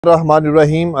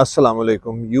Rahmanirrahim. Assalamu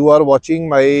alaikum. You are watching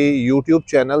my YouTube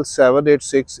channel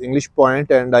 786 English Point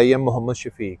and I am Muhammad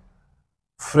Shafiq.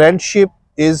 Friendship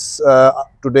is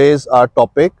today's our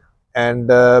topic and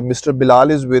Mr.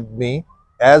 Bilal is with me.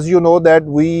 As you know that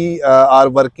we are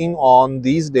working on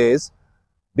these days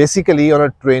basically on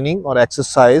a training or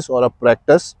exercise or a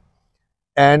practice,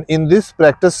 and in this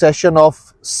practice session of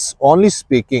only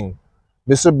speaking,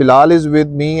 Mr. Bilal is with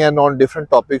me and on different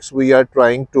topics we are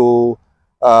trying to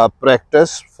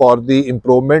practice for the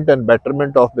improvement and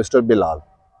betterment of Mr. Bilal.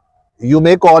 You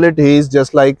may call it he is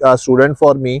just like a student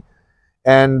for me,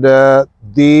 and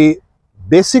the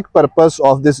basic purpose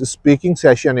of this speaking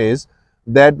session is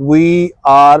that we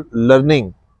are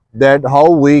learning that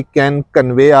how we can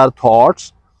convey our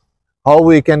thoughts, how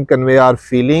we can convey our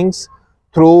feelings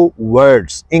through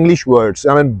words, English words,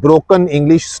 broken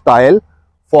English style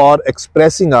for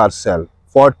expressing ourselves,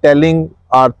 for telling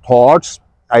our thoughts,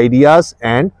 ideas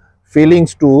and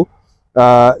feelings to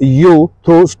you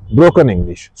through broken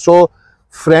English. So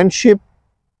friendship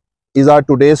is our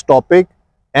today's topic,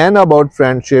 and about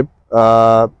friendship,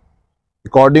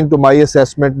 according to my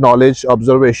assessment, knowledge,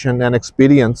 observation and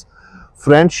experience,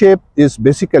 friendship is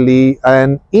basically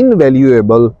an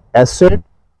invaluable asset.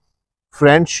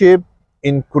 Friendship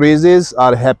increases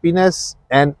our happiness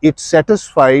and it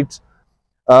satisfies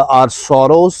our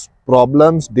sorrows,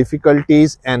 problems,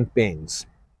 difficulties and pains.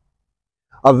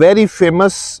 A very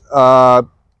famous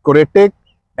critic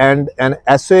and an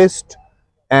essayist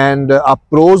and a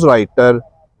prose writer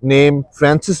named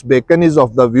Francis Bacon is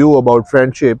of the view about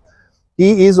friendship.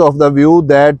 He is of the view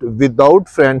that without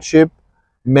friendship,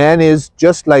 man is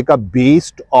just like a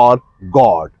beast or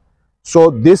God.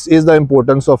 So this is the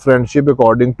importance of friendship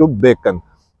according to Bacon.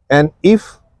 And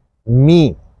if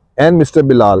me and Mr.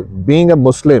 Bilal, being a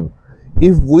Muslim,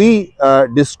 if we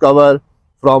discover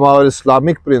from our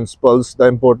Islamic principles the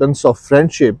importance of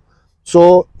friendship,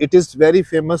 so it is very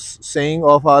famous saying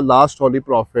of our last holy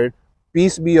prophet,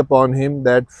 peace be upon him,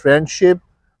 that friendship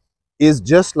is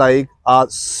just like a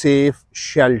safe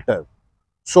shelter.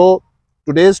 So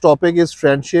today's topic is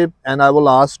friendship, and I will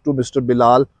ask to Mr.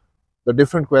 Bilal the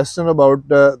different question about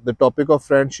the topic of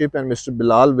friendship, and Mr.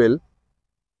 Bilal will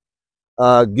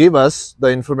give us the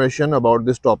information about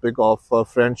this topic of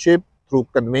friendship through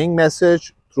conveying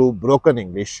message through broken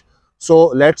English. So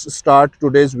let's start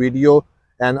today's video,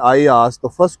 and I ask the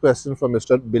first question from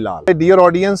Mr. Bilal. My dear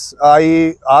audience,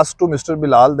 I ask to Mr.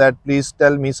 Bilal that please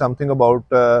tell me something about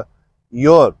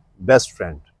your best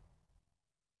friend.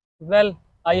 Well,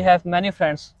 I have many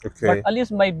friends, Okay. but Ali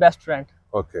is my best friend.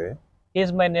 Okay. He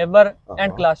is my neighbor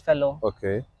and class fellow.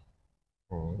 Okay.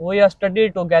 We have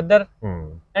studied together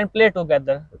Hmm. and play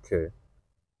together. Okay.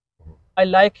 I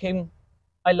like him.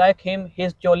 I like him.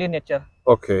 His jolly nature.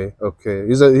 Okay. Okay.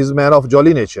 He's a man of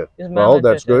jolly nature. He's man Wow, of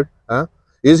that's nature. good. Huh?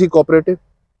 Is he cooperative?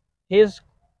 He is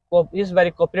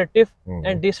very cooperative Mhm.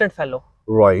 and decent fellow.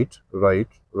 Right. Right.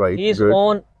 Right. He is Good.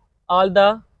 on all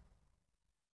the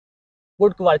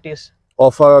good qualities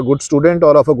Of a good student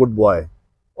or of a good boy?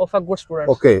 of a good student.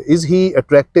 Okay. Is he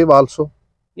attractive also?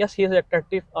 Yes, he is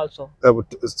attractive also.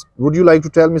 Would you like to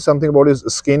tell me something about his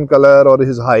skin color or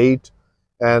his height,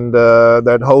 and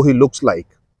that how he looks like?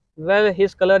 Well,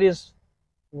 his color is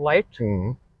white.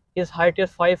 Hmm. His height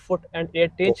is 5 foot and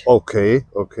 8 inch. Okay.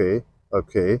 Okay.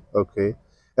 Okay. Okay.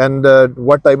 And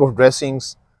what type of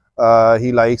dressings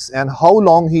he likes, and how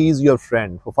long he is your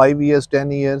friend? For 5 years,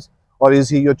 10 years, or is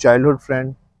he your childhood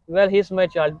friend? Well, he's my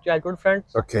childhood friend.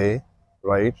 Okay.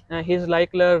 Right. He's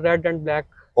like red and black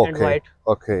and Okay. white.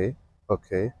 Okay.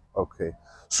 Okay. Okay.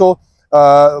 So,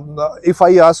 if I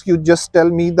ask you, just tell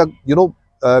me the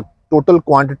total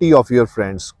quantity of your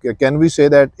friends. Can we say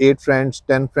that 8 friends,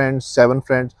 10 friends, 7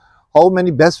 friends? How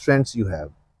many best friends you have?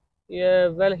 Yeah,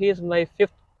 well, he's my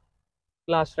 5th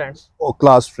class friends. Or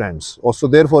class friends. Also,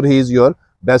 therefore, he is your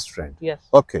best friend. Yes.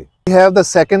 Okay. We have the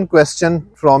second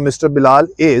question from Mr. Bilal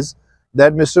is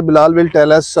that Mr. Bilal will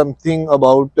tell us something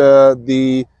about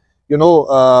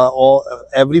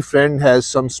every friend has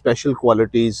some special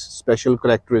qualities, special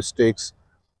characteristics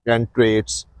and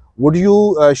traits. Would you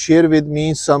share with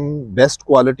me some best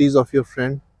qualities of your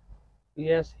friend?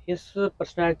 Yes, his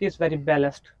personality is very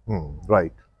balanced.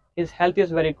 Right. His health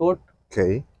is very good.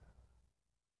 Okay.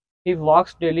 He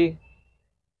walks daily.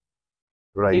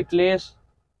 He Right. plays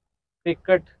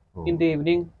cricket in the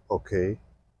evening. Okay.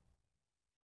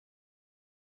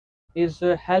 His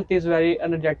health is very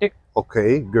energetic.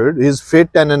 Okay. Good. He's fit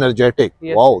and energetic.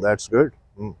 Yes. Wow, that's good.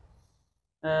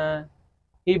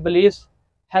 He believes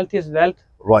health is wealth.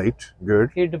 Right. Good.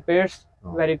 He debates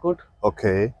very good.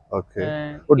 Okay.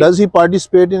 Okay. He- Does he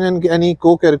participate in any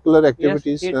co-curricular Yes,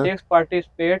 activities? he takes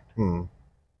participate Hmm.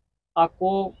 are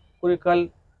co-curricular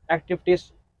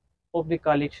activities of the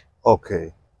college.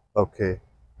 Okay, okay,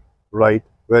 right,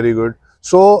 very good.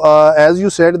 So, as you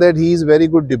said that he is very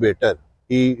good debater,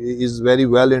 he is very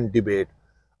well in debate.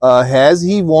 Has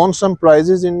he won some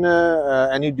prizes in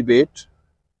any debate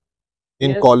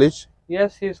in Yes, college?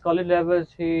 yes, his college levels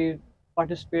he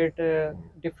participate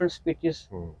different speeches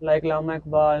Hmm, like Lama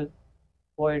Iqbal,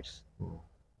 poets, hmm,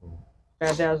 hmm.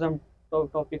 Quaid Azam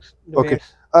topics, Okay.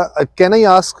 debates. Can I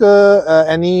ask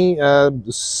any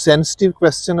sensitive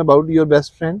question about your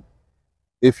best friend?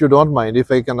 If you don't mind, if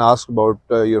I can ask about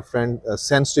your friend, a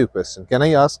sensitive question, can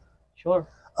I ask? Sure.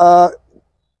 Uh,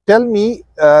 Tell me,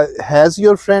 does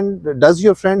your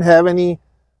friend have any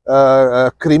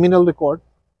criminal record?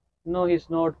 No, he's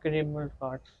not criminal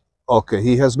cards. Okay,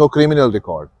 he has no criminal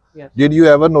record. Yes. Did you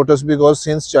ever notice, because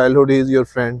since childhood he is your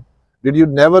friend, did you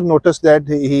never notice that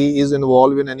he is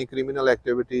involved in any criminal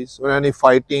activities or any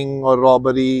fighting or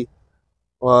robbery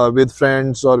with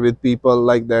friends or with people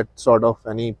like that, sort of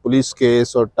any police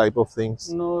case or type of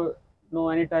things? No, no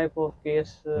any type of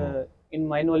case Hmm. in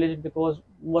my knowledge because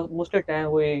most of the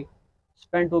time we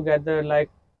spend together like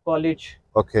college,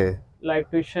 Okay, like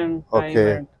tuition time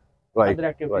okay, and right, other right.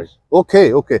 activities.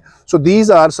 Okay, okay. So these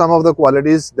are some of the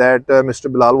qualities that Mr.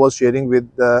 Bilal was sharing with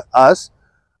us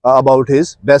about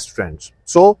his best friends.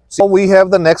 So we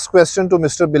have the next question to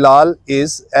Mr. Bilal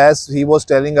is, as he was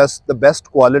telling us the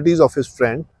best qualities of his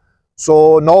friend.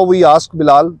 So now we ask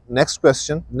Bilal next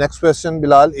question. Next question,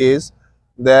 Bilal, is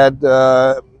that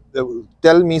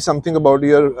tell me something about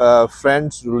your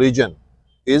friend's religion.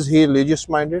 Is he religious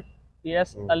minded?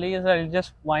 Yes, Mm, Ali is a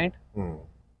religious mind. mm.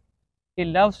 He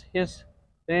loves his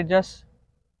religious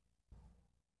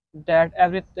that More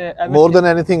everything than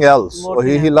anything else. more Or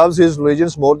than he loves his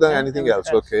religions more than anything everything else.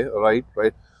 else. Okay, right,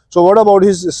 right. So what about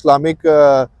his Islamic,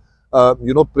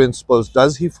 principles?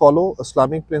 Does he follow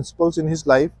Islamic principles in his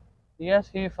life? Yes,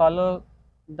 he follow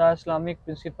the Islamic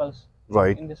principles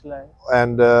Right. in this life.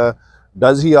 And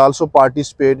does he also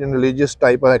participate in religious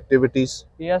type of activities?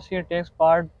 Yes, he takes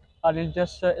part in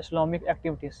religious Islamic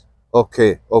activities.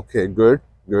 Okay, okay, good,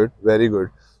 good, very good.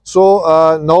 So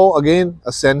now again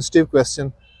a sensitive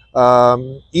question.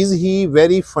 Is he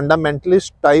very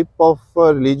fundamentalist type of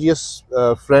religious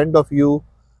friend of you,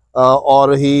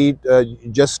 or he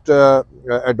just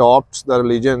adopts the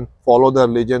religion, follow the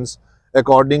religions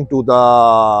according to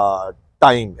the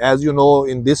time? As you know,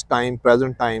 in this time,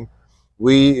 present time,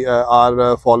 we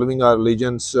are following our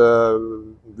religions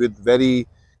with very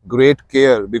great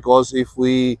care, because if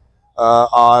we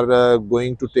are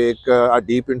going to take a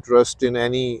deep interest in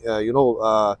any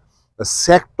a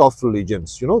sect of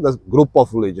religions, the group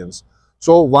of religions.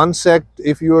 So one sect,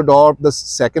 if you adopt the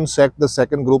second sect, the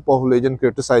second group of religion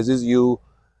criticizes you.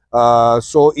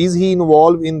 So is he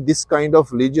involved in this kind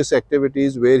of religious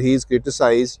activities where he is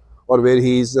criticized or where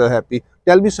he is happy?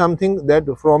 Tell me something, that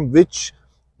from which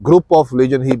group of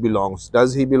religion he belongs.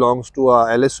 Does he belongs to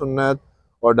Ahl Sunnat,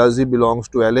 or does he belongs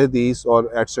to Al Hadith, or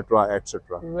etc.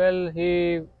 etc.? Well,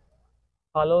 he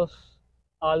follows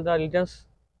all the religions.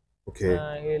 Okay,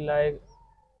 He like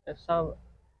some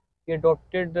he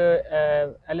adopted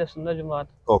Al Sunnah Jamaat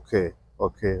okay,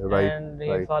 okay, right, and he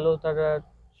right. follows the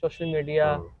social media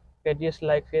Uh, pages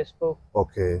like Facebook,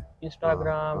 okay,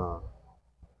 Instagram, uh,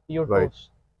 right, YouTube.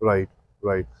 right,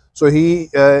 right. So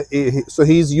so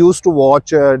he's used to watch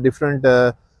different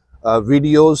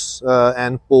videos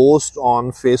and posts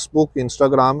on Facebook,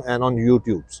 Instagram, and on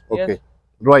YouTube. Yes, Okay,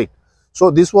 right. So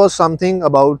this was something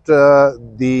about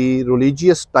the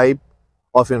religious type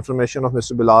of information of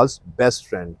Mr. Bilal's best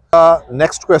friend.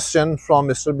 Next question from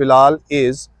Mr. Bilal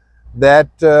is that,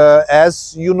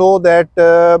 as you know that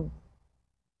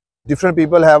different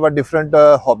people have a different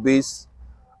hobbies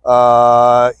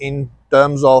in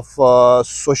terms of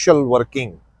social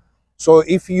working. So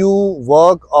if you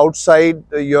work outside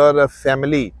your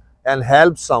family and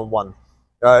help someone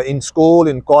in school,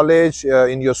 in college,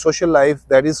 in your social life,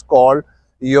 that is called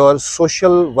your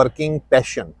social working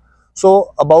passion.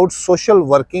 So about social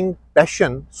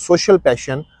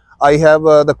passion, I have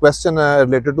the question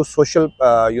related to social,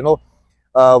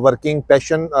 working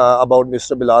passion about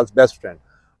Mr. Bilal's best friend.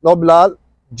 Now, Bilal,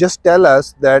 just tell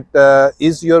us that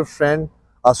is your friend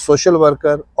a social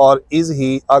worker, or is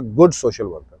he a good social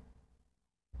worker?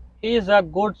 he is a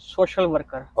good social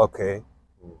worker. Okay,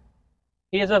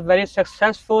 He is a very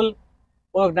successful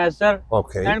organizer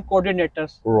okay, and coordinator.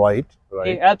 right, He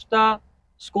right, helps the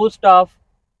school staff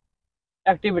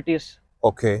activities.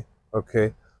 okay,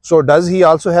 okay. So does he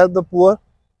also help the poor?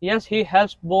 Yes, he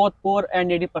helps both poor and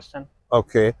needy person.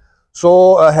 Okay.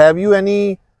 So have you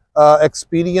any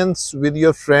experience with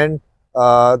your friend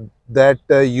uh, that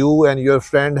you and your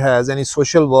friend has any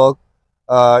social work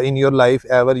in your life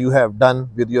ever you have done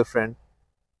with your friend?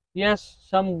 Yes,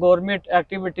 some government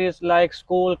activities like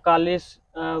school, college,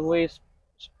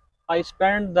 I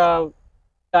spend the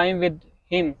time with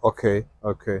him. Okay,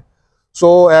 okay.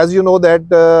 So as you know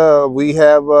that we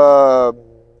have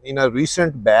in a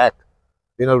recent back,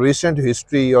 in a recent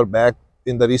history or back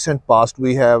in the recent past,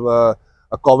 we have a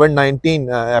COVID-19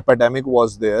 epidemic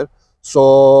was there.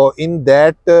 So in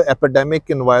that epidemic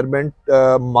environment,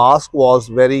 mask was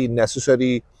very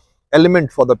necessary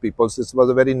element for the people. This was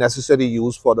a very necessary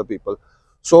use for the people.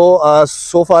 So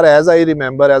so far as I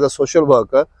remember, as a social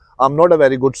worker, I'm not a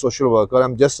very good social worker.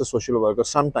 I'm just a social worker.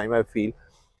 Sometime I feel,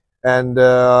 and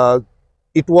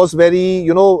it was very,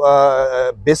 you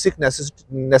know, basic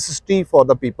necessity for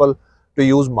the people to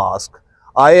use mask.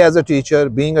 I, as a teacher,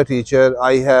 being a teacher,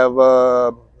 I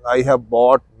have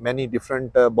bought many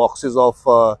different boxes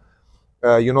of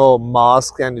you know,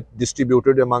 mask, and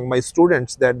distributed among my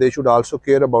students that they should also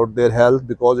care about their health,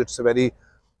 because it's a very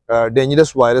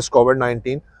dangerous virus,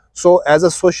 COVID-19. So as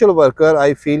a social worker,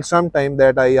 I feel sometime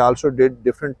that I also did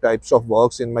different types of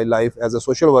works in my life as a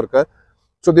social worker.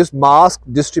 So this mask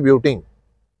distributing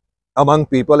among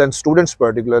people and students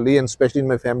particularly, and especially in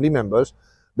my family members,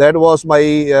 that was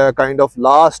my kind of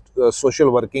last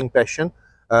social working passion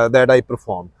that I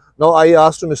performed. Now I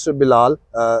asked to Mr. Bilal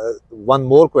one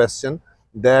more question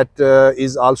that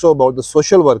is also about the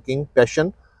social working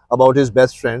passion about his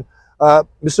best friend.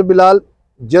 Mr. Bilal,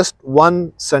 just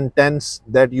one sentence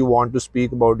that you want to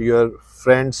speak about your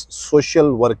friend's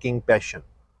social working passion.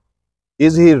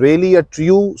 Is he really a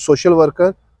true social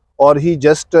worker, or he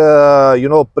just you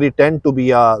know, pretend to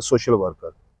be a social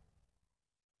worker?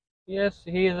 Yes,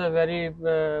 he is a very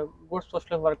good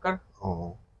social worker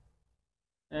Oh,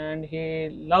 and he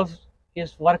loves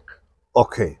his work.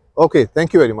 okay, okay,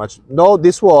 thank you very much. Now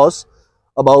this was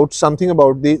about something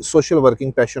about the social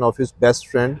working passion of his best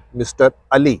friend, Mr.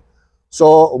 Ali.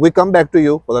 So we come back to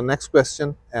you for the next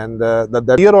question, and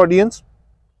the dear audience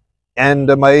and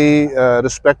my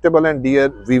respectable and dear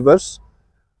viewers,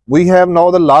 we have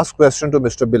now the last question to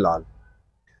Mr. Bilal.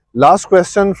 Last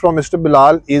question from Mr.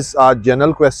 Bilal is a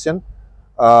general question.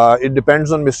 It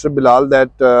depends on Mr. Bilal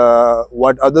that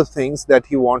what other things that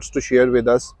he wants to share with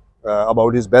us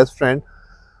about his best friend.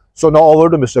 So now over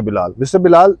to Mr. Bilal. Mr.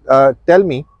 Bilal, tell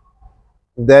me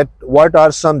that what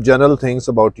are some general things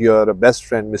about your best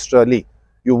friend, Mr. Ali,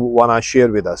 you wanna share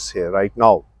with us here right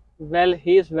now? Well,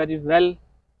 he is very well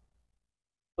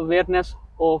awareness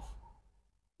of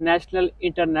national,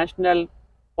 international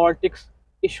politics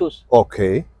issues.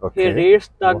 Okay, He okay, reads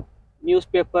the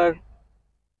newspaper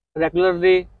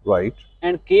regularly right,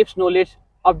 and keeps knowledge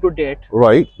up to date.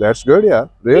 right. That's good, yeah,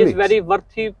 He is really. very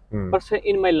worthy Hmm. person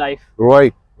in my life.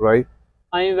 Right, right.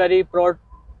 I am very proud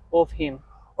of him.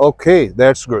 Okay,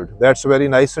 that's good. That's a very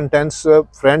nice sentence.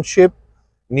 Friendship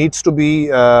needs to be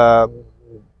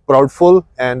proudful,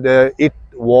 and it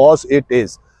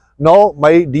is. Now,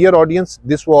 my dear audience,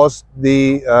 this was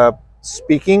the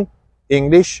speaking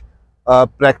English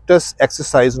practice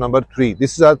exercise number 3.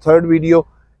 This is our third video,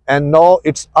 and now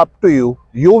it's up to you.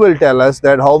 You will tell us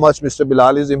that how much Mr.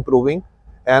 Bilal is improving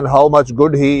and how much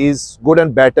good he is, good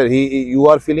and better you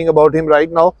are feeling about him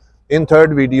right now in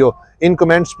third video. In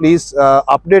comments, please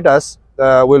update us.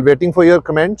 We're waiting for your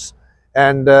comments,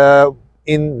 and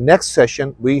in next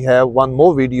session we have one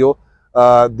more video.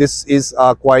 This is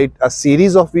quite a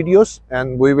series of videos,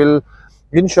 and we will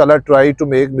inshallah try to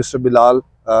make Mr. Bilal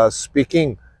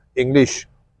speaking English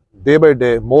day by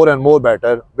day more and more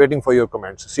better. Waiting for your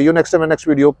comments. See you next time in next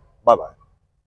video. Bye bye.